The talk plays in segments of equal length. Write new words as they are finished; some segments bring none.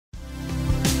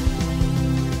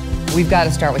we've got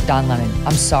to start with Don Lemon.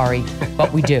 I'm sorry,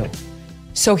 but we do.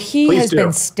 So he has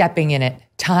been stepping in it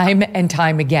time and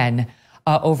time again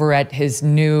over at his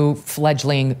new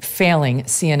fledgling, failing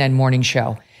CNN morning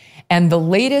show. And the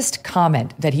latest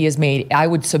comment that he has made, I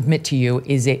would submit to you,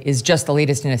 is just the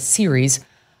latest in a series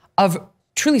of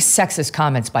truly sexist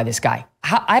comments by this guy.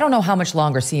 I don't know how much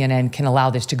longer CNN can allow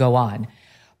this to go on.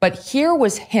 But here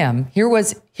was him, here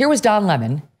was Don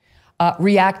Lemon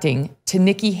reacting to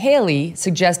Nikki Haley,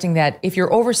 suggesting that if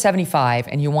you're over 75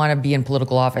 and you want to be in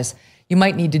political office, you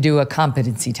might need to do a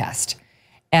competency test.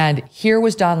 And here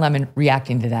was Don Lemon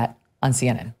reacting to that on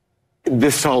CNN.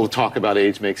 This whole talk about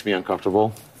age makes me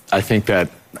uncomfortable. I think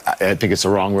it's the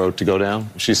wrong road to go down.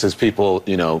 She says people,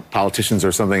 politicians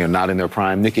or something are not in their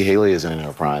prime. Nikki Haley isn't in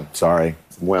her prime. Sorry.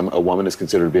 When a woman is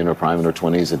considered to be in her prime in her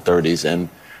 20s and 30s and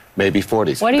maybe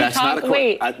 40s. What are you talking?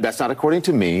 Wait. That's not according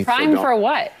to me. Prime for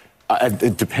what?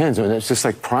 It depends. I mean, it's just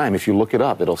like prime. If you look it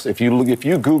up, if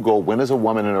you Google when is a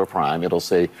woman in her prime, it'll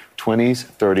say 20s,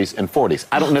 30s, and 40s.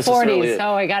 I don't necessarily. 40s.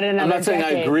 Oh, I got another. I'm not saying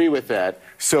decade. I agree with that.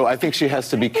 So I think she has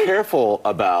to be careful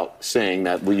about saying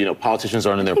that politicians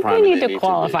aren't in their prime. We need to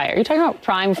qualify. Are you talking about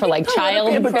prime for like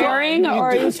childbearing,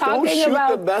 or are you talking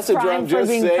about prime for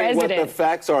being president? What the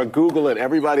facts are. Google it.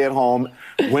 Everybody at home.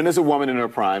 When is a woman in her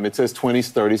prime? It says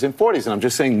 20s, 30s, and 40s. And I'm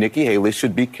just saying Nikki Haley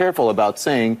should be careful about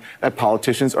saying that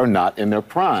politicians are not in their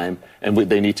prime and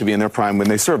they need to be in their prime when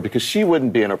they serve, because she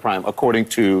wouldn't be in her prime according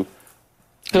to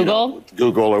Google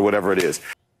or whatever it is.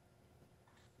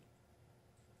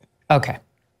 Okay.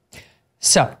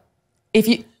 So if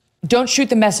you don't shoot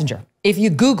the messenger, if you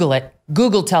Google it,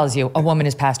 Google tells you a woman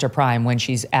is past her prime when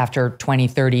she's after 20,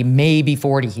 30, maybe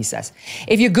 40, he says.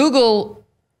 If you Google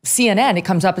CNN, it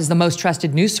comes up as the most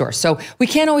trusted news source. So we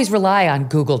can't always rely on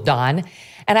Google, Don.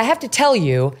 And I have to tell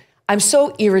you, I'm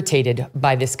so irritated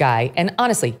by this guy. And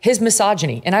honestly, his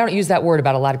misogyny, and I don't use that word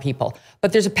about a lot of people,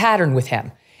 but there's a pattern with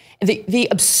him. The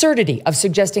absurdity of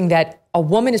suggesting that a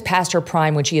woman is past her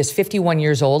prime when she is 51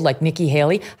 years old, like Nikki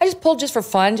Haley. I just pulled just for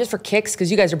fun, just for kicks,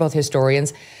 because you guys are both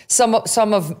historians, some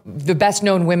of the best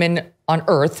known women on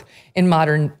earth in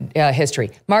modern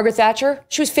history. Margaret Thatcher,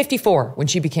 she was 54 when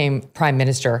she became prime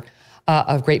minister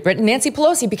of Great Britain. Nancy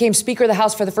Pelosi became Speaker of the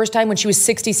House for the first time when she was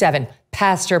 67.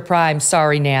 Past her prime,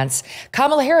 sorry, Nance.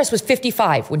 Kamala Harris was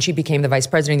 55 when she became the Vice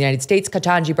President of the United States.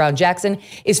 Ketanji Brown Jackson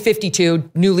is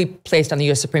 52, newly placed on the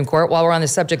U.S. Supreme Court. While we're on the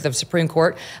subject of Supreme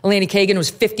Court, Eleni Kagan was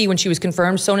 50 when she was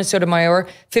confirmed. Sonia Sotomayor,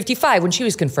 55 when she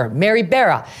was confirmed. Mary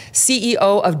Barra, CEO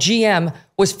of GM,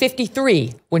 was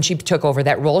 53 when she took over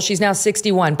that role. She's now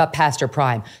 61, but past her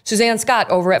prime. Suzanne Scott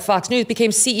over at Fox News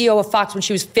became CEO of Fox when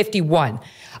she was 51.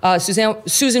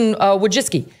 Susan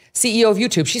Wojcicki, CEO of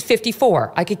YouTube, she's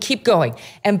 54. I could keep going.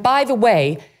 And by the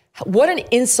way, what an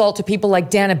insult to people like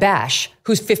Dana Bash,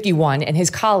 who's 51, and his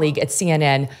colleague at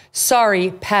CNN.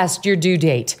 Sorry, past your due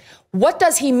date. What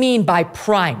does he mean by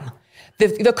prime?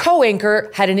 The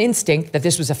co-anchor had an instinct that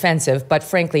this was offensive, but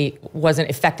frankly wasn't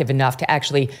effective enough to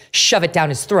actually shove it down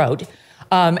his throat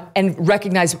and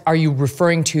recognize, are you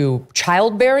referring to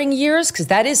childbearing years? Because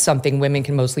that is something women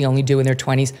can mostly only do in their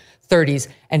 20s, 30s,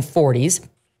 and 40s.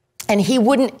 And he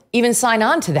wouldn't even sign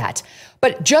on to that.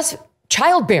 But just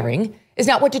childbearing is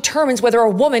not what determines whether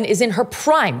a woman is in her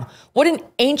prime. What an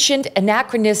ancient,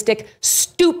 anachronistic,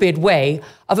 stupid way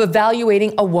of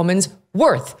evaluating a woman's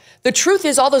worth. The truth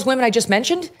is, all those women I just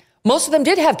mentioned, most of them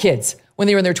did have kids when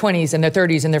they were in their 20s and their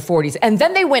 30s and their 40s. And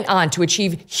then they went on to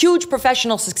achieve huge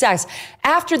professional success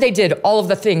after they did all of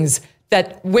the things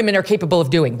that women are capable of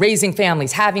doing, raising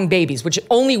families, having babies, which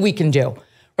only we can do,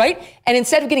 right? And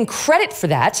instead of getting credit for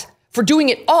that, for doing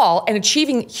it all and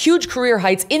achieving huge career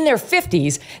heights in their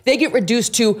 50s, they get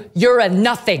reduced to, you're a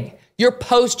nothing. You're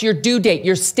post your due date.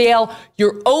 You're stale.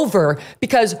 You're over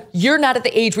because you're not at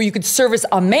the age where you could service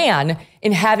a man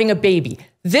in having a baby.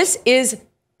 This is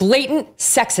blatant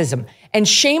sexism, and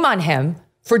shame on him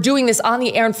for doing this on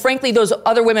the air. And frankly, those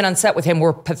other women on set with him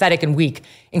were pathetic and weak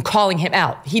in calling him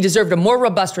out. He deserved a more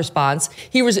robust response.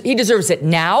 He deserves it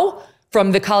now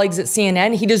from the colleagues at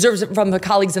CNN. He deserves it from the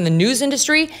colleagues in the news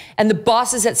industry and the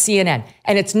bosses at CNN.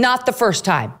 And it's not the first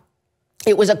time.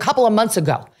 It was a couple of months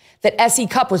ago that S.E.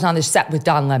 Cupp was on the set with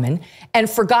Don Lemon and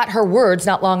forgot her words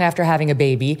not long after having a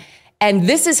baby. And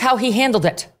this is how he handled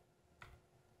it.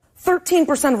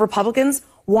 13% of Republicans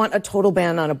want a total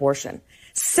ban on abortion.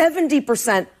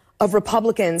 70% of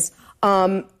Republicans,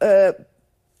 sorry.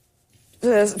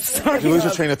 If you lose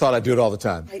your train of thought, I do it all the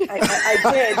time. I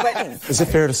did, but... Is it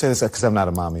fair to say this? Because I'm not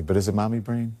a mommy, but is it mommy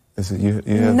brain? Is it you?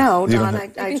 No, Don,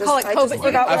 I just call it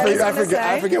COVID.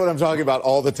 I forget what I'm talking about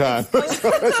all the time.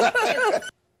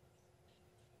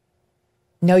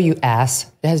 No, you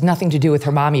ass. It has nothing to do with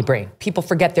her mommy brain. People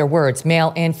forget their words,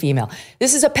 male and female.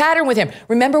 This is a pattern with him.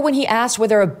 Remember when he asked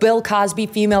whether a Bill Cosby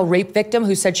female rape victim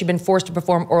who said she'd been forced to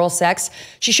perform oral sex,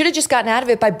 she should have just gotten out of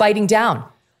it by biting down.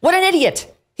 What an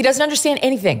idiot. He doesn't understand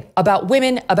anything about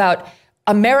women, about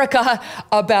America,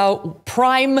 about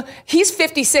prime. He's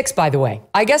 56, by the way.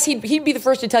 I guess he'd be the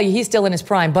first to tell you he's still in his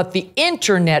prime, but the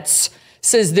internet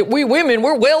says that we women,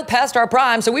 we're well past our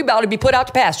prime, so we about to be put out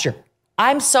to pasture.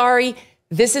 I'm sorry.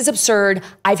 This is absurd.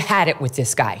 I've had it with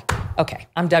this guy. Okay,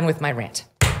 I'm done with my rant.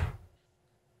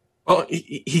 Well,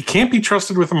 he can't be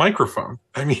trusted with a microphone.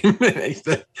 I mean,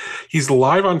 he's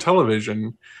live on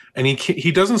television, and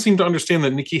he doesn't seem to understand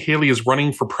that Nikki Haley is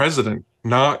running for president,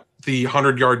 not the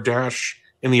 100-yard dash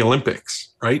in the Olympics,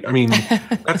 right? I mean,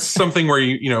 that's something where,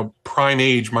 you know, prime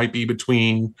age might be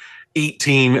between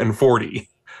 18 and 40.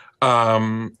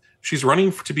 She's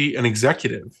running to be an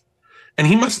executive, and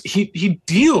he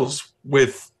deals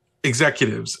with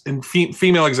executives and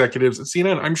female executives at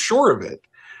CNN. I'm sure of it.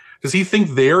 Does he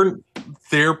think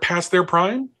they're past their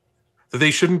prime? That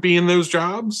they shouldn't be in those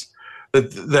jobs?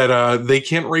 That they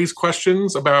can't raise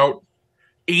questions about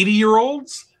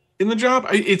 80-year-olds in the job?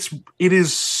 It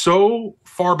is so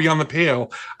far beyond the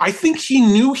pale. I think he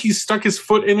knew he stuck his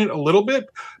foot in it a little bit,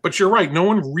 but you're right. No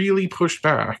one really pushed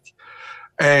back.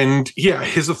 And yeah,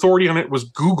 his authority on it was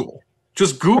Google.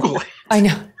 Just Google it. I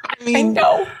know. I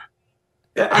know.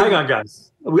 Hang on, guys.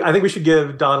 I think we should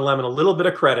give Don Lemon a little bit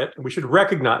of credit, and we should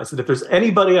recognize that if there's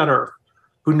anybody on earth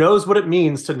who knows what it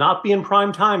means to not be in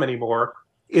prime time anymore,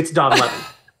 it's Don Lemon.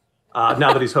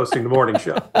 Now that he's hosting the morning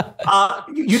show,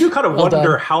 you do kind of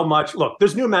wonder how much. Look,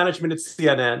 there's new management at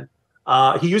CNN.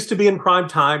 He used to be in prime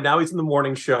time. Now he's in the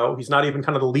morning show. He's not even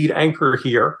kind of the lead anchor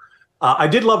here. I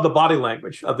did love the body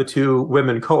language of the two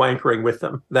women co-anchoring with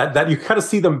them. That you kind of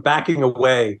see them backing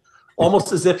away,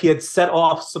 almost as if he had set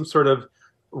off some sort of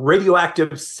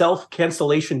radioactive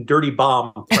self-cancellation dirty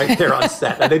bomb right there on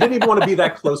set. And they didn't even want to be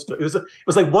that close to it. It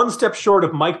was like one step short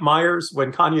of Mike Myers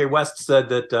when Kanye West said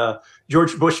that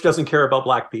George Bush doesn't care about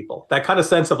black people. That kind of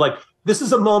sense of like, this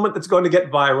is a moment that's going to get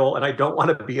viral and I don't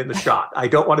want to be in the shot. I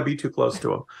don't want to be too close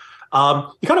to him.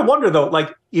 You kind of wonder though,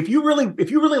 like if you really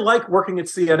like working at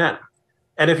CNN,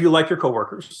 and if you like your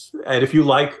coworkers, and if you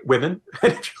like women,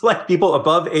 and if you like people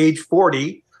above age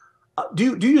 40,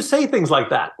 do you say things like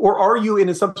that? Or are you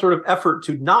in some sort of effort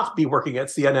to not be working at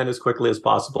CNN as quickly as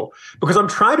possible? Because I'm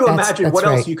trying to imagine what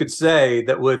else you could say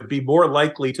that would be more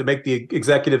likely to make the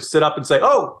executives sit up and say,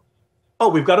 oh,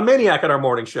 we've got a maniac on our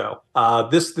morning show.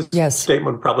 This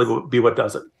statement would probably be what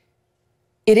does it.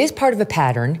 It is part of a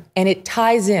pattern, and it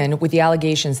ties in with the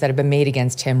allegations that have been made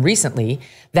against him recently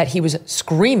that he was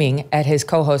screaming at his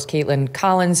co-host, Caitlin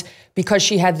Collins, because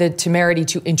she had the temerity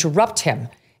to interrupt him,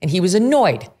 and he was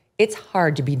annoyed. It's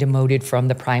hard to be demoted from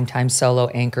the primetime solo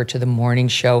anchor to the morning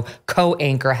show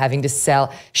co-anchor, having to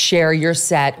share your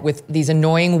set with these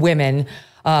annoying women.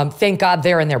 Thank God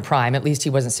they're in their prime. At least he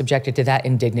wasn't subjected to that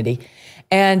indignity.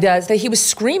 And he was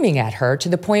screaming at her to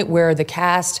the point where the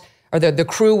cast or the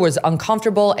crew was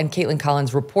uncomfortable, and Caitlin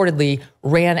Collins reportedly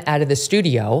ran out of the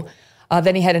studio.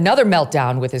 Then he had another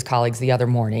meltdown with his colleagues the other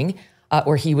morning,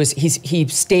 where he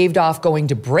staved off going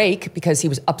to break because he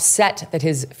was upset that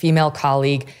his female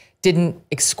colleague didn't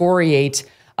excoriate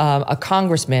a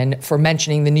congressman for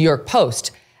mentioning the New York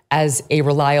Post as a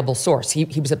reliable source.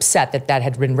 He was upset that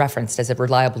had been referenced as a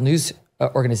reliable news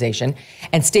organization,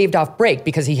 and staved off break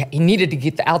because he needed to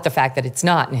get out the fact that it's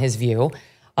not, in his view.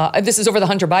 This is over the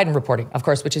Hunter Biden reporting, of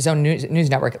course, which his own news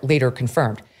network later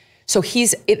confirmed. So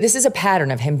this is a pattern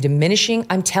of him diminishing.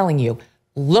 I'm telling you,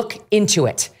 look into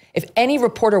it. If any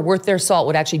reporter worth their salt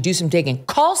would actually do some digging,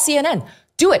 call CNN.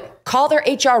 Do it. Call their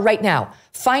HR right now.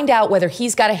 Find out whether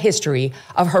he's got a history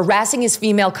of harassing his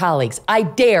female colleagues. I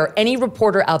dare any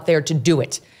reporter out there to do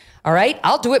it. All right?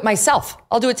 I'll do it myself.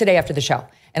 I'll do it today after the show,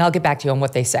 and I'll get back to you on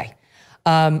what they say.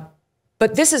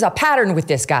 But this is a pattern with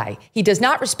this guy. He does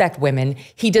not respect women.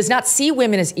 He does not see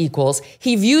women as equals.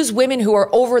 He views women who are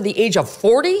over the age of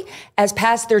 40 as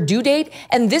past their due date.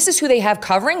 And this is who they have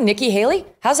covering, Nikki Haley.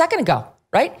 How's that going to go,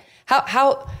 right?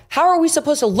 How are we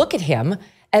supposed to look at him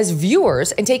as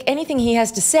viewers and take anything he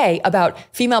has to say about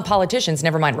female politicians,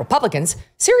 never mind Republicans,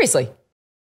 seriously?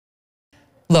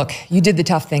 Look, you did the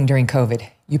tough thing during COVID.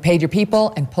 You paid your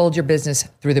people and pulled your business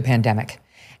through the pandemic.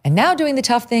 And now doing the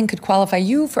tough thing could qualify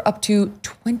you for up to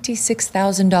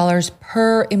 $26,000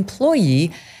 per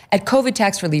employee at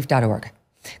covidtaxrelief.org.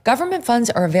 Government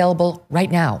funds are available right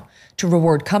now to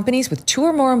reward companies with 2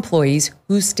 or more employees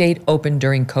who stayed open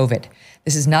during COVID.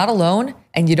 This is not a loan,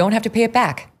 and you don't have to pay it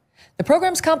back. The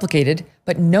program's complicated,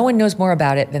 but no one knows more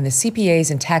about it than the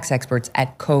CPAs and tax experts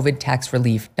at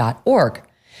covidtaxrelief.org.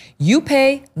 You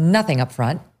pay nothing up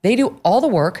front. They do all the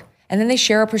work, and then they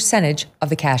share a percentage of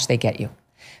the cash they get you.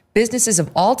 Businesses of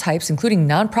all types, including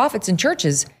nonprofits and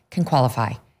churches, can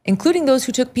qualify, including those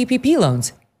who took PPP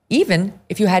loans, even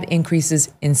if you had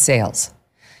increases in sales.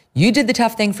 You did the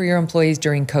tough thing for your employees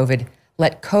during COVID.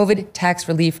 Let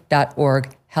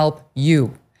covidtaxrelief.org help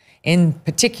you. In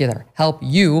particular, help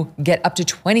you get up to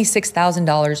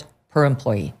 $26,000 per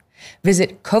employee.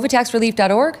 Visit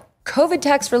covidtaxrelief.org,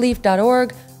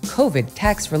 covidtaxrelief.org,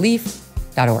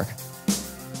 covidtaxrelief.org.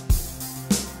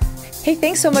 Hey,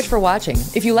 thanks so much for watching.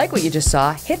 If you like what you just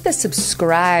saw, hit the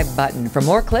subscribe button for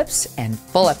more clips and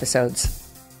full episodes.